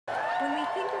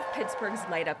think of Pittsburgh's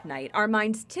Light Up Night, our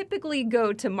minds typically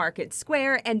go to Market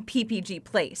Square and PPG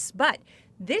Place. But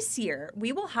this year,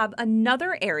 we will have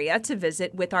another area to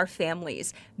visit with our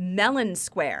families, Mellon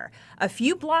Square. A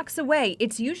few blocks away,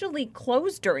 it's usually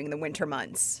closed during the winter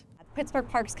months. Pittsburgh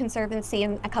Parks Conservancy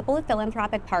and a couple of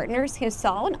philanthropic partners who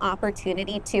saw an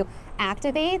opportunity to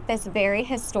activate this very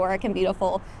historic and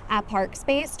beautiful park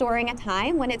space during a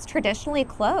time when it's traditionally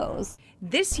closed.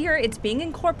 This year, it's being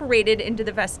incorporated into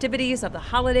the festivities of the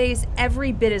holidays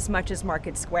every bit as much as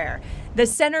Market Square. The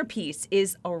centerpiece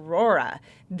is Aurora,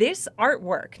 this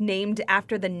artwork named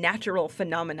after the natural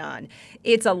phenomenon.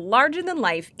 It's a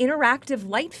larger-than-life interactive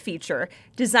light feature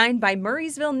designed by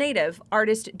Murrysville native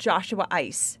artist Joshua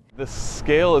Ice. The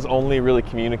scale is only really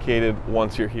communicated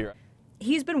once you're here.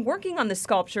 He's been working on the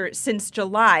sculpture since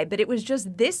July, but it was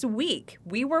just this week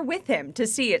we were with him to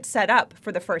see it set up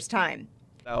for the first time.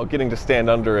 Now, getting to stand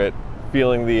under it,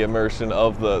 feeling the immersion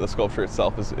of the sculpture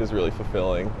itself is really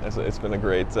fulfilling. It's been a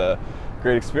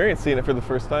great experience seeing it for the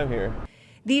first time here.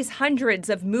 These hundreds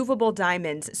of movable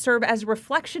diamonds serve as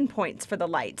reflection points for the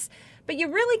lights, but you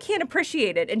really can't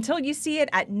appreciate it until you see it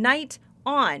at night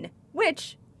on,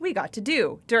 which we got to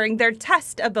do during their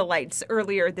test of the lights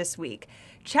earlier this week.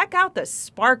 Check out the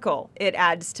sparkle it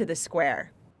adds to the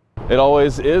square. It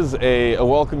always is a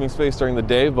welcoming space during the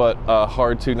day, but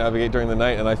hard to navigate during the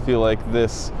night, and I feel like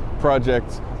this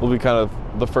project will be kind of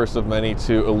the first of many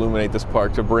to illuminate this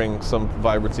park, to bring some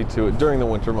vibrancy to it during the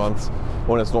winter months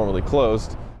when it's normally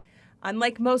closed.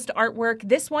 Unlike most artwork,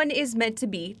 this one is meant to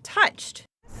be touched.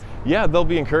 Yeah, they'll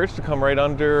be encouraged to come right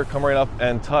under, come right up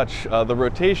and touch. The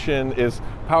rotation is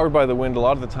powered by the wind a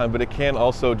lot of the time, but it can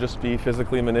also just be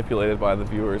physically manipulated by the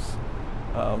viewers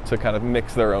to kind of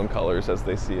mix their own colors as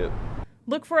they see it.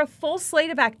 Look for a full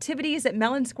slate of activities at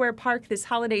Mellon Square Park this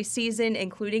holiday season,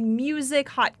 including music,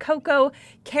 hot cocoa,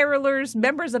 carolers,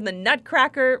 members of the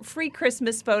Nutcracker, free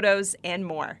Christmas photos, and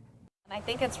more. I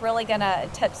think it's really going to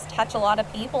touch a lot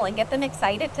of people and get them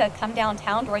excited to come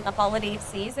downtown during the holiday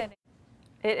season.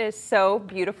 It is so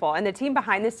beautiful, and the team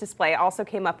behind this display also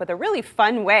came up with a really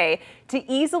fun way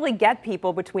to easily get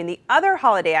people between the other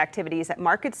holiday activities at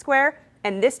Market Square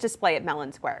and this display at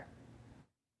Mellon Square.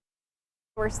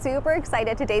 We're super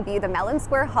excited to debut the Mellon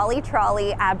Square Holly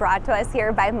Trolley brought to us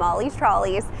here by Molly's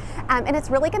Trolleys. And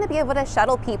it's really going to be able to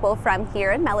shuttle people from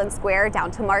here in Mellon Square down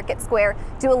to Market Square,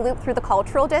 do a loop through the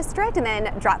Cultural District, and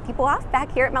then drop people off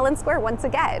back here at Mellon Square once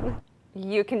again.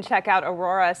 You can check out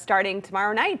Aurora starting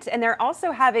tomorrow night, and they're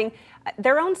also having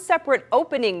their own separate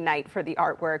opening night for the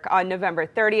artwork on November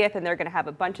 30th, and they're going to have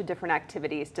a bunch of different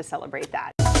activities to celebrate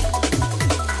that.